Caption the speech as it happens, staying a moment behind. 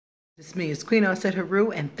It's me, it's Queen Said Haru,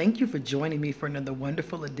 and thank you for joining me for another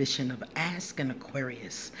wonderful edition of Ask an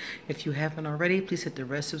Aquarius. If you haven't already, please hit the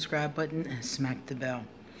red subscribe button and smack the bell.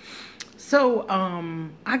 So,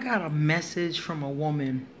 I got a message from a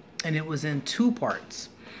woman, and it was in two parts.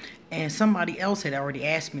 And somebody else had already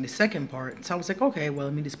asked me the second part, so I was like, okay, well,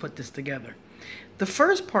 let me just put this together. The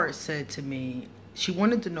first part said to me, she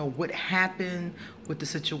wanted to know what happened with the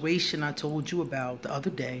situation I told you about the other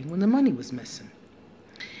day when the money was missing.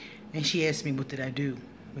 And she asked me, what did I do?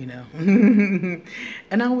 You know?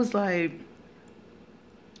 And I was like,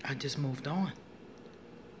 I just moved on.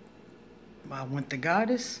 I went to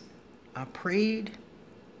Goddess. I prayed.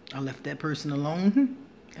 I left that person alone.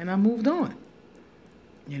 And I moved on.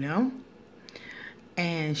 You know?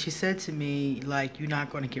 And she said to me, like, you're not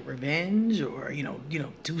going to get revenge or, you know,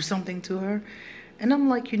 do something to her. And I'm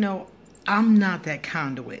like, I'm not that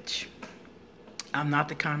kind of witch. I'm not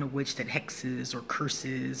the kind of witch that hexes or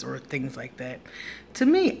curses or things like that. To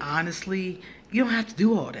me, honestly, you don't have to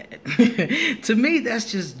do all that. To me,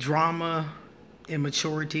 that's just drama,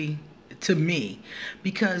 immaturity, to me.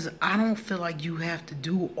 Because I don't feel like you have to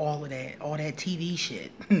do all that TV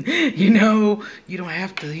shit. You don't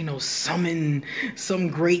have to, summon some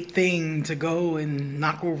great thing to go and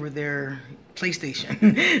knock over their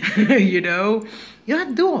PlayStation. You don't have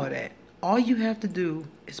to do all that. All you have to do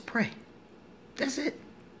is pray. That's it.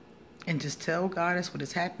 And just tell Goddess what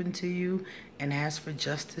has happened to you and ask for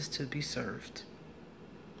justice to be served.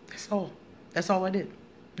 That's all. That's all I did.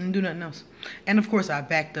 I didn't do nothing else. And of course, I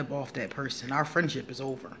backed up off that person. Our friendship is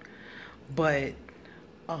over. But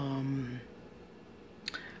I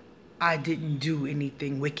didn't do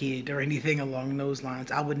anything wicked or anything along those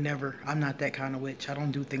lines. I would never. I'm not that kind of witch. I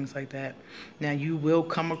don't do things like that. Now, you will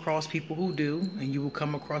come across people who do, and you will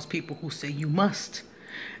come across people who say you must.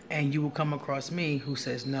 And you will come across me who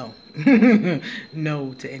says no.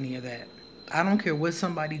 No to any of that. I don't care what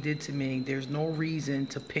somebody did to me. There's no reason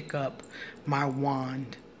to pick up my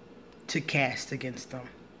wand to cast against them.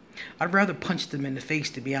 I'd rather punch them in the face,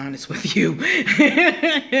 to be honest with you,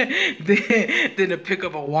 than to pick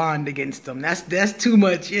up a wand against them. That's too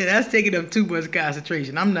much. Yeah, that's taking up too much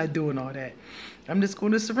concentration. I'm not doing all that. I'm just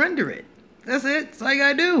going to surrender it. That's it. That's all you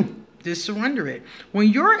got to do. Just surrender it. When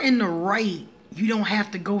you're in the right, you don't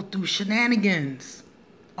have to go through shenanigans.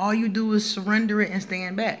 All you do is surrender it and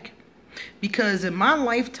stand back. Because in my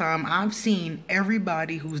lifetime, I've seen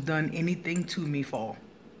everybody who's done anything to me fall.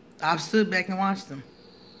 I've stood back and watched them.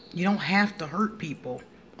 You don't have to hurt people.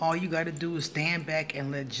 All you got to do is stand back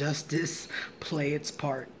and let justice play its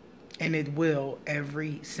part. And it will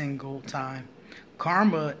every single time.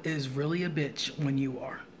 Karma is really a bitch when you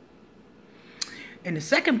are. And the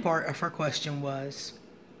second part of her question was,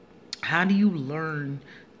 how do you learn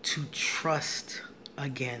to trust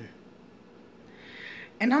again?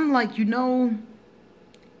 And I'm like, you're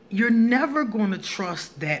never going to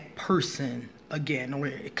trust that person again.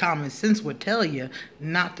 Or common sense would tell you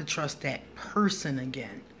not to trust that person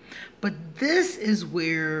again. But this is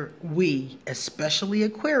where we, especially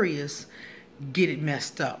Aquarius, get it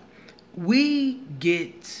messed up. We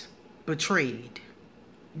get betrayed,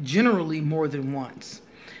 generally more than once.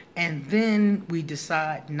 And then we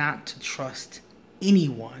decide not to trust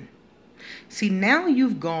anyone. See, now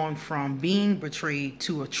you've gone from being betrayed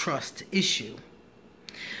to a trust issue.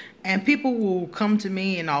 And people will come to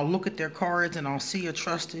me and I'll look at their cards and I'll see a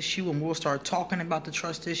trust issue and we'll start talking about the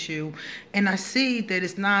trust issue. And I see that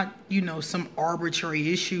it's not, some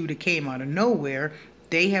arbitrary issue that came out of nowhere.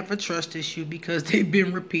 They have a trust issue because they've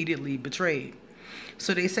been repeatedly betrayed.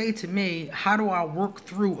 So they say to me, how do I work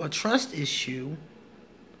through a trust issue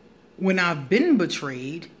when I've been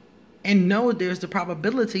betrayed and know there's the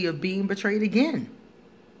probability of being betrayed again?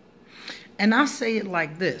 And I say it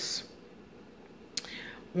like this.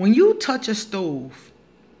 When you touch a stove,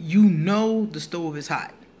 you know the stove is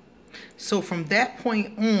hot. So from that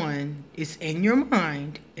point on, it's in your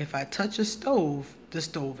mind, if I touch a stove, the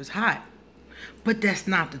stove is hot. But that's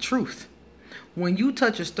not the truth. When you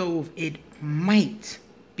touch a stove, it might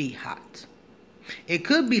be hot. It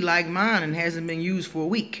could be like mine and hasn't been used for a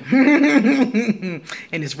week. And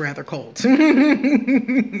it's rather cold.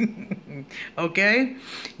 Okay?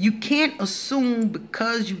 You can't assume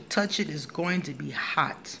because you touch it is going to be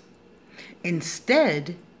hot.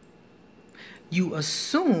 Instead, you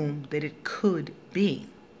assume that it could be.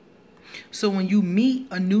 So when you meet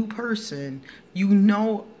a new person, you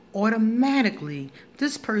know automatically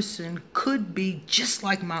this person could be just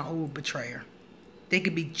like my old betrayer. They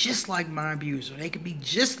could be just like my abuser. They could be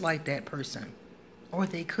just like that person. Or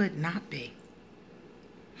they could not be.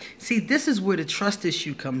 See, this is where the trust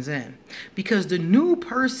issue comes in. Because the new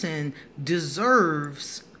person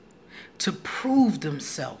deserves to prove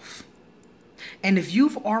themselves. And if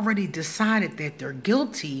you've already decided that they're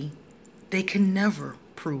guilty, they can never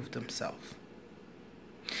prove themselves.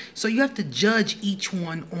 So you have to judge each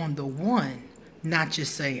one on the one, not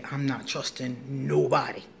just say, I'm not trusting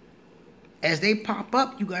nobody. As they pop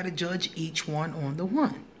up, you got to judge each one on the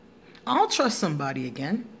one. I'll trust somebody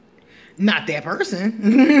again. Not that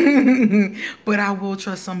person, but I will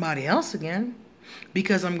trust somebody else again,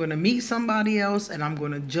 because I'm going to meet somebody else and I'm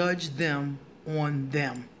going to judge them on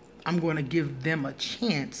them. I'm going to give them a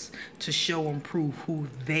chance to show and prove who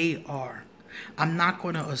they are. I'm not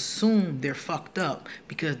going to assume they're fucked up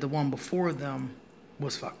because the one before them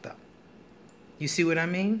was fucked up. You see what I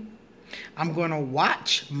mean? I'm going to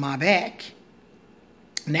watch my back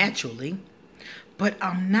naturally, but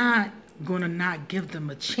I'm not going to not give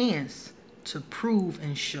them a chance to prove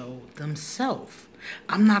and show themselves.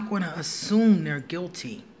 I'm not going to assume they're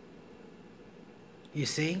guilty. You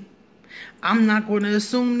see? I'm not going to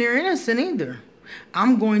assume they're innocent either.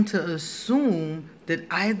 I'm going to assume that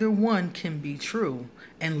either one can be true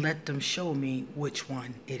and let them show me which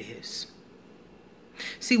one it is.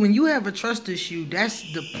 See, when you have a trust issue,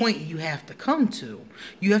 that's the point you have to come to.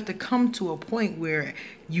 You have to come to a point where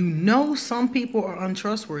you know some people are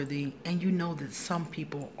untrustworthy and you know that some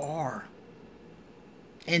people are.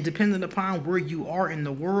 And depending upon where you are in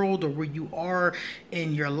the world or where you are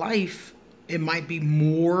in your life, it might be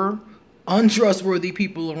more untrustworthy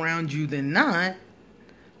people around you than not,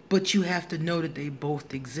 but you have to know that they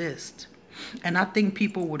both exist. And I think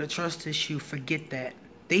people with a trust issue forget that.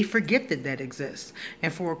 They forget that that exists.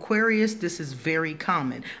 And for Aquarius, this is very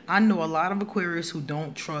common. I know a lot of Aquarius who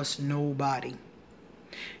don't trust nobody.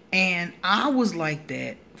 And I was like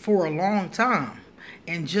that for a long time.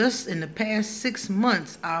 And just in the past 6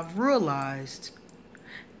 months, I've realized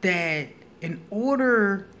that in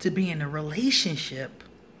order to be in a relationship,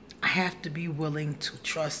 I have to be willing to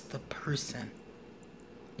trust the person.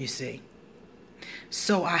 You see?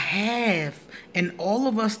 So I have, and all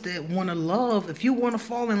of us that want to love, if you want to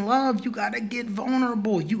fall in love, you got to get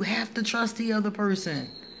vulnerable. You have to trust the other person.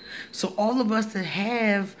 So all of us that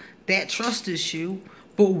have that trust issue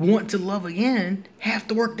but want to love again have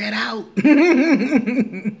to work that out.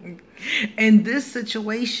 And this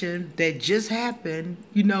situation that just happened,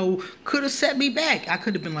 you know, could have set me back. I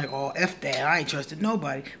could have been like, oh, F that. I ain't trusted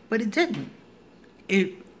nobody. But it didn't.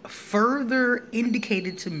 It further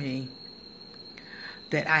indicated to me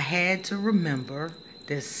that I had to remember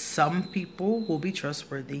that some people will be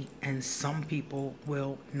trustworthy and some people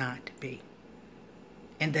will not be.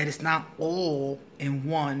 And that it's not all in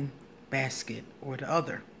one basket or the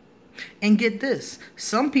other. And get this,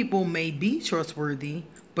 some people may be trustworthy,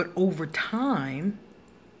 but over time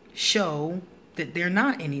show that they're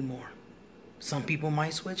not anymore. Some people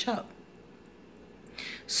might switch up.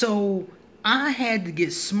 So I had to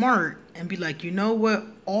get smart and be like, you know what?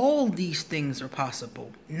 All these things are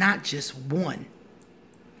possible, not just one.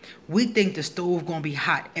 We think the stove going to be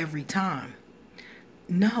hot every time.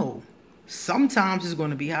 No. Sometimes it's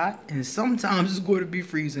going to be hot and sometimes it's going to be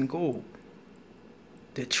freezing cold.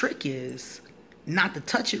 The trick is not to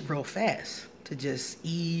touch it real fast, to just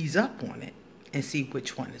ease up on it and see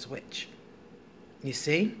which one is which. You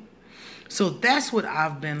see? So that's what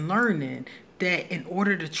I've been learning, that in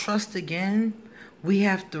order to trust again, we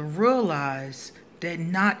have to realize that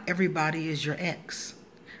not everybody is your ex.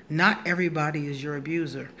 Not everybody is your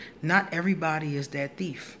abuser. Not everybody is that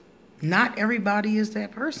thief. Not everybody is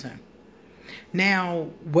that person. Now,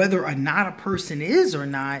 whether or not a person is or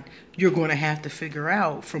not, you're going to have to figure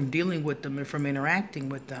out from dealing with them and from interacting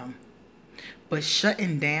with them. But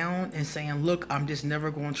shutting down and saying, look, I'm just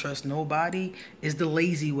never going to trust nobody is the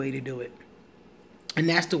lazy way to do it. And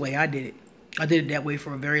that's the way I did it. I did it that way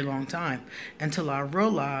for a very long time until I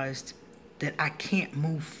realized that I can't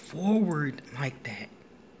move forward like that.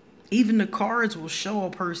 Even the cards will show a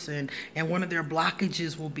person and one of their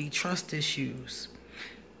blockages will be trust issues.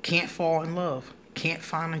 Can't fall in love. Can't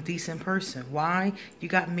find a decent person. Why? You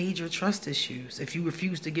got major trust issues. If you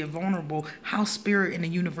refuse to get vulnerable, how spirit and the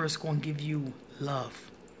universe going to give you love?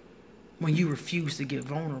 When you refuse to get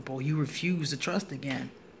vulnerable, you refuse to trust again.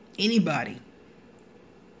 Anybody.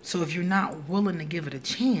 So if you're not willing to give it a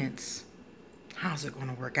chance, how's it going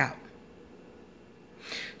to work out?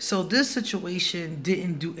 So this situation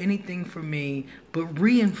didn't do anything for me but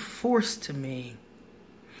reinforced to me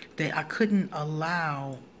that I couldn't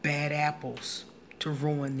allow bad apples to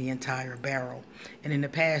ruin the entire barrel. And in the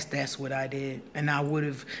past, that's what I did. And I would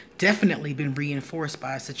have definitely been reinforced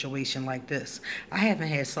by a situation like this. I haven't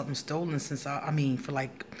had something stolen since, for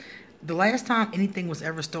like, the last time anything was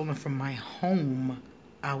ever stolen from my home,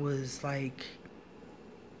 I was like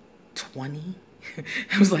 20.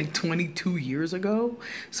 It was like 22 years ago.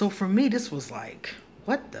 So for me, this was like,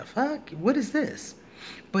 what the fuck? What is this?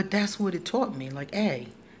 But that's what it taught me. Like, hey,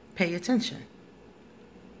 pay attention.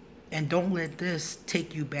 And don't let this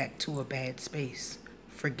take you back to a bad space.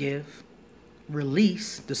 Forgive,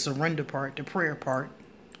 release, the surrender part, the prayer part,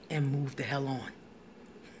 and move the hell on.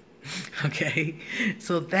 Okay?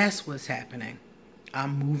 So that's what's happening.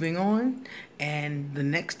 I'm moving on, and the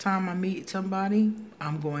next time I meet somebody,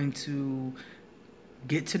 I'm going to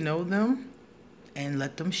get to know them and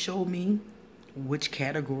let them show me which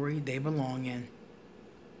category they belong in.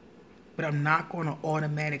 But I'm not going to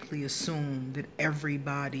automatically assume that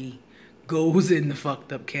everybody goes in the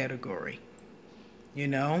fucked up category. You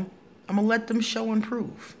know? I'm going to let them show and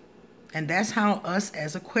prove. And that's how us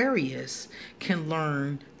as Aquarius can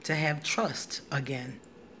learn to have trust again.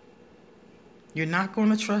 You're not going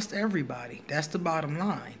to trust everybody. That's the bottom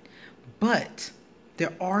line. But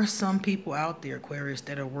there are some people out there, Aquarius,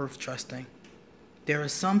 that are worth trusting. There are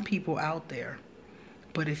some people out there.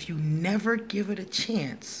 But if you never give it a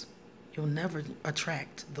chance, you'll never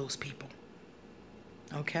attract those people.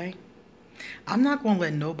 Okay? I'm not going to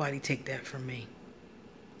let nobody take that from me.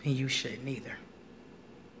 And you shouldn't either.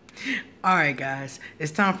 Alright guys,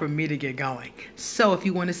 it's time for me to get going. So if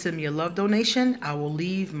you want to send me a love donation, I will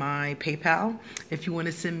leave my PayPal. If you want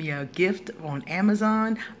to send me a gift on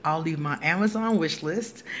Amazon, I'll leave my Amazon wish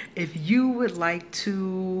list. If you would like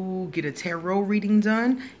to get a tarot reading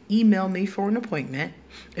done, email me for an appointment.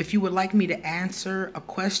 If you would like me to answer a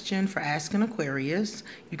question for Ask an Aquarius,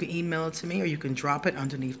 you can email it to me or you can drop it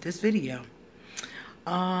underneath this video.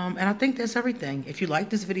 And I think that's everything. If you like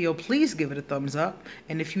this video, please give it a thumbs up.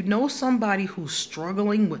 And if you know somebody who's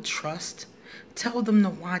struggling with trust, tell them to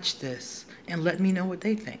watch this and let me know what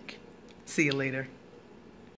they think. See you later.